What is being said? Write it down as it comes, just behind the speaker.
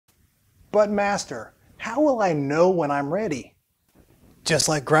But Master, how will I know when I'm ready? Just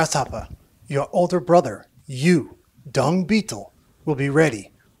like Grasshopper, your older brother, you, Dung Beetle, will be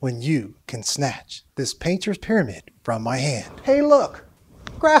ready when you can snatch this painter's pyramid from my hand. Hey look,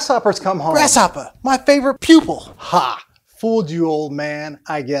 Grasshopper's come home. Grasshopper, my favorite pupil. Ha! Fooled you, old man.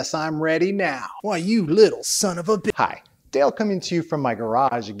 I guess I'm ready now. Why, you little son of a bitch. Hi, Dale coming to you from my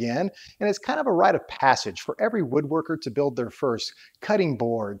garage again, and it's kind of a rite of passage for every woodworker to build their first cutting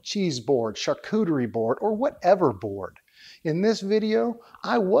board, cheese board, charcuterie board, or whatever board. In this video,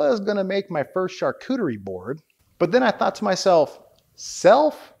 I was gonna make my first charcuterie board, but then I thought to myself,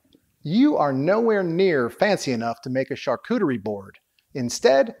 Self, you are nowhere near fancy enough to make a charcuterie board.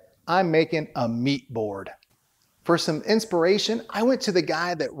 Instead, I'm making a meat board. For some inspiration, I went to the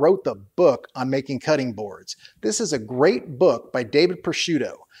guy that wrote the book on making cutting boards. This is a great book by David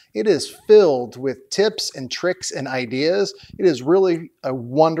Picciuto. It is filled with tips and tricks and ideas. It is really a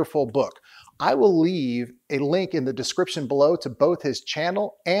wonderful book. I will leave a link in the description below to both his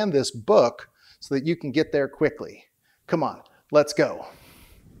channel and this book so that you can get there quickly. Come on, let's go.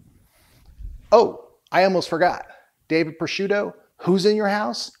 Oh, I almost forgot. David Picciuto, who's in your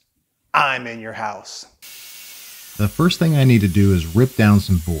house? I'm in your house. The first thing I need to do is rip down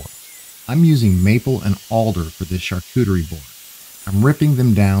some boards. I'm using maple and alder for this charcuterie board. I'm ripping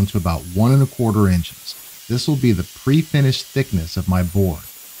them down to about 1 1/4 inches. This will be the pre-finished thickness of my board.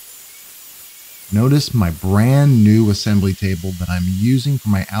 Notice my brand new assembly table that I'm using for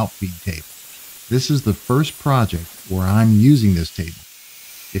my outfeed table. This is the first project where I'm using this table.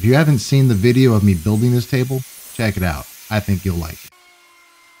 If you haven't seen the video of me building this table, check it out. I think you'll like it.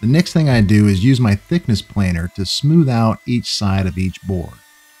 The next thing I do is use my thickness planer to smooth out each side of each board.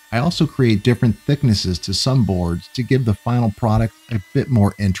 I also create different thicknesses to some boards to give the final product a bit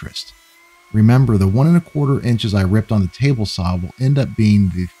more interest. Remember, the 1 1/4 inches I ripped on the table saw will end up being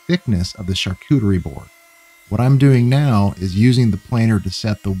the thickness of the charcuterie board. What I'm doing now is using the planer to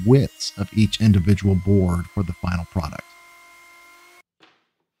set the widths of each individual board for the final product.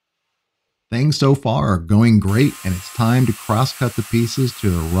 Things so far are going great, and it's time to cross-cut the pieces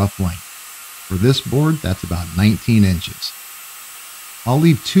to a rough length. For this board, that's about 19 inches. I'll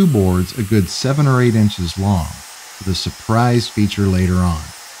leave 2 boards a good 7 or 8 inches long for the surprise feature later on.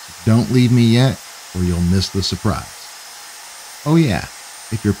 So don't leave me yet, or you'll miss the surprise. Oh yeah,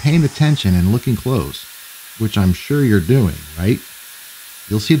 if you're paying attention and looking close, which I'm sure you're doing, right?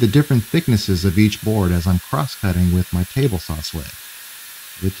 You'll see the different thicknesses of each board as I'm cross-cutting with my table saw sled,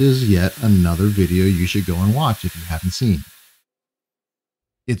 which is yet another video you should go and watch if you haven't seen.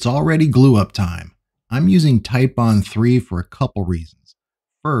 It's already glue up time. I'm using Titebond 3 for a couple reasons.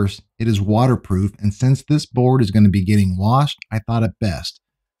 First, it is waterproof, and since this board is going to be getting washed, I thought it best.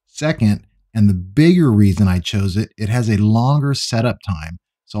 Second, and the bigger reason I chose it, it has a longer setup time,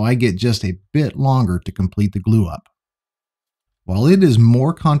 so I get just a bit longer to complete the glue up. While it is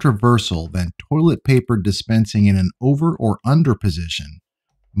more controversial than toilet paper dispensing in an over or under position,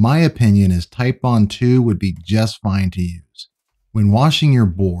 my opinion is Titebond 2 would be just fine to use. When washing your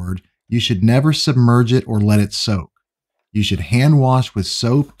board, you should never submerge it or let it soak. You should hand wash with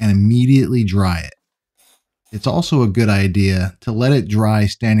soap and immediately dry it. It's also a good idea to let it dry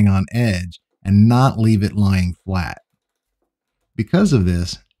standing on edge and not leave it lying flat. Because of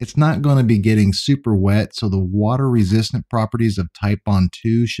this, it's not going to be getting super wet, so the water resistant properties of Titebond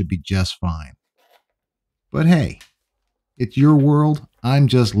 2 should be just fine. But hey, it's your world, I'm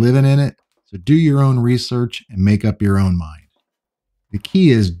just living in it, so do your own research and make up your own mind. The key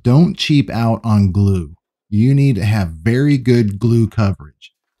is don't cheap out on glue. You need to have very good glue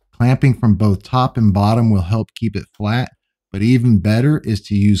coverage. Clamping from both top and bottom will help keep it flat, but even better is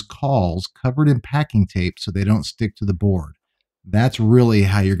to use cawls covered in packing tape so they don't stick to the board. That's really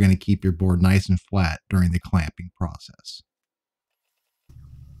how you're going to keep your board nice and flat during the clamping process.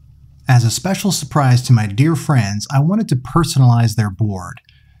 As a special surprise to my dear friends, I wanted to personalize their board.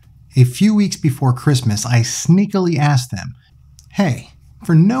 A few weeks before Christmas, I sneakily asked them, "Hey,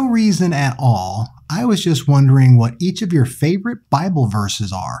 for no reason at all, I was just wondering what each of your favorite Bible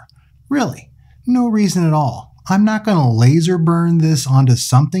verses are. Really, no reason at all. I'm not going to laser burn this onto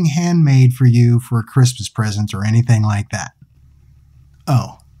something handmade for you for a Christmas present or anything like that."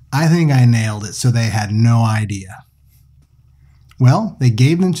 Oh, I think I nailed it, so they had no idea. Well, they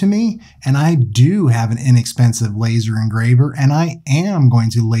gave them to me, and I do have an inexpensive laser engraver, and I am going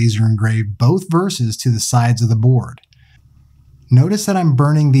to laser engrave both verses to the sides of the board. Notice that I'm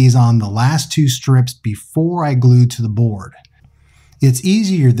burning these on the last 2 strips before I glue to the board. It's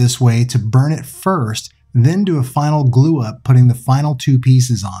easier this way to burn it first, then do a final glue up, putting the final 2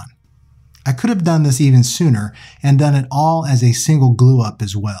 pieces on. I could have done this even sooner and done it all as a single glue up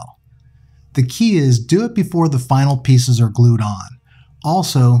as well. The key is do it before the final pieces are glued on.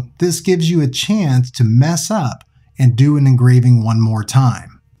 Also, this gives you a chance to mess up and do an engraving one more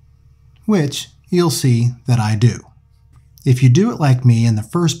time, which you'll see that I do. If you do it like me and the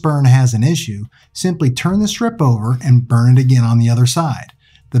first burn has an issue, simply turn the strip over and burn it again on the other side.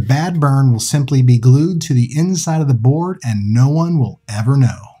 The bad burn will simply be glued to the inside of the board and no one will ever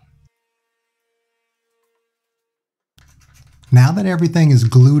know. Now that everything is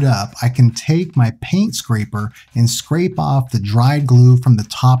glued up, I can take my paint scraper and scrape off the dried glue from the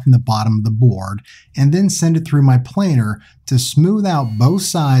top and the bottom of the board, and then send it through my planer to smooth out both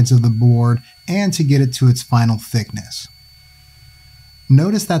sides of the board and to get it to its final thickness.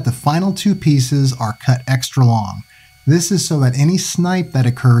 Notice that the final two pieces are cut extra long. This is so that any snipe that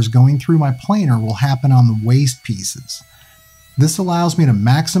occurs going through my planer will happen on the waste pieces. This allows me to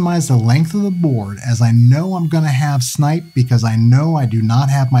maximize the length of the board, as I know I'm going to have snipe because I know I do not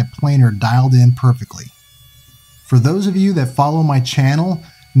have my planer dialed in perfectly. For those of you that follow my channel,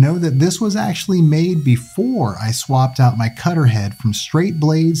 know that this was actually made before I swapped out my cutter head from straight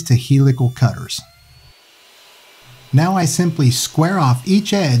blades to helical cutters. Now I simply square off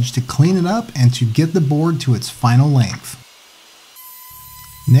each edge to clean it up and to get the board to its final length.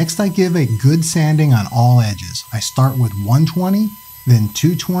 Next, I give a good sanding on all edges. I start with 120, then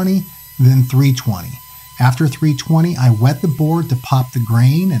 220, then 320. After 320, I wet the board to pop the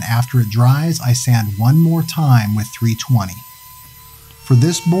grain, and after it dries, I sand one more time with 320. For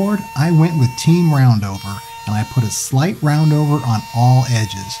this board, I went with Team Roundover, and I put a slight roundover on all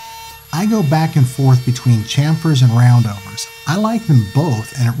edges. I go back and forth between chamfers and roundovers. I like them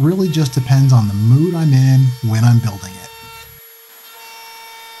both, and it really just depends on the mood I'm in when I'm building it.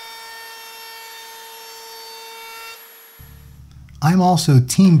 I'm also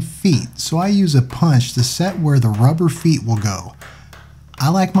Team Feet, so I use a punch to set where the rubber feet will go. I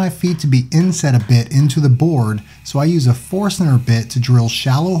like my feet to be inset a bit into the board, so I use a Forstner bit to drill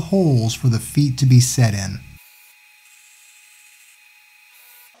shallow holes for the feet to be set in.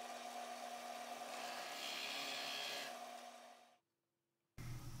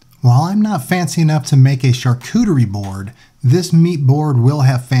 While I'm not fancy enough to make a charcuterie board, this meat board will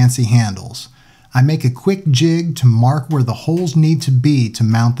have fancy handles. I make a quick jig to mark where the holes need to be to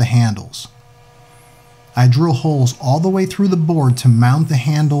mount the handles. I drill holes all the way through the board to mount the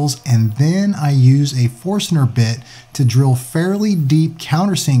handles, and then I use a Forstner bit to drill fairly deep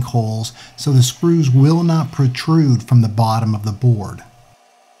countersink holes so the screws will not protrude from the bottom of the board.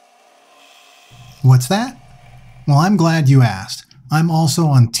 What's that? Well, I'm glad you asked. I'm also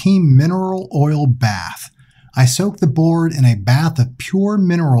on Team Mineral Oil Bath. I soak the board in a bath of pure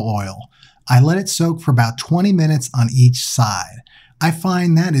mineral oil. I let it soak for about 20 minutes on each side. I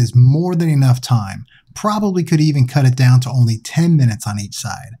find that is more than enough time. Probably could even cut it down to only 10 minutes on each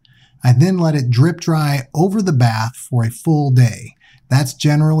side. I then let it drip dry over the bath for a full day. That's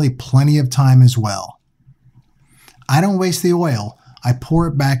generally plenty of time as well. I don't waste the oil. I pour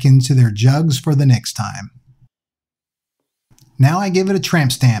it back into their jugs for the next time. Now I give it a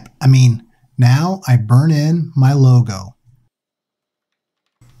tramp stamp. Now I burn in my logo.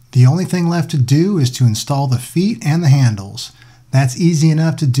 The only thing left to do is to install the feet and the handles. That's easy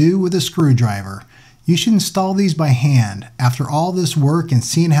enough to do with a screwdriver. You should install these by hand. After all this work and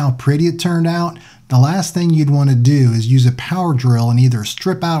seeing how pretty it turned out, the last thing you'd want to do is use a power drill and either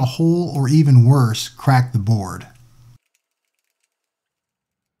strip out a hole or, even worse, crack the board.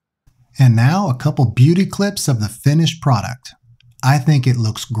 And now a couple beauty clips of the finished product. I think it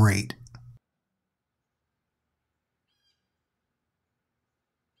looks great.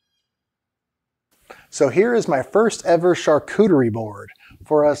 So here is my first ever charcuterie board.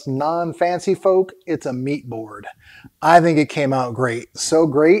 For us non-fancy folk, it's a meat board. I think it came out great. So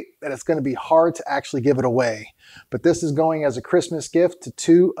great that it's going to be hard to actually give it away. But this is going as a Christmas gift to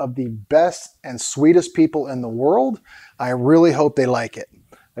two of the best and sweetest people in the world. I really hope they like it.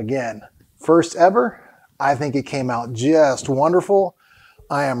 Again, first ever. I think it came out just wonderful.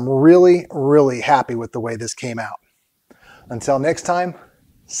 I am really, really happy with the way this came out. Until next time,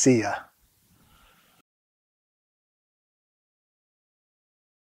 see ya.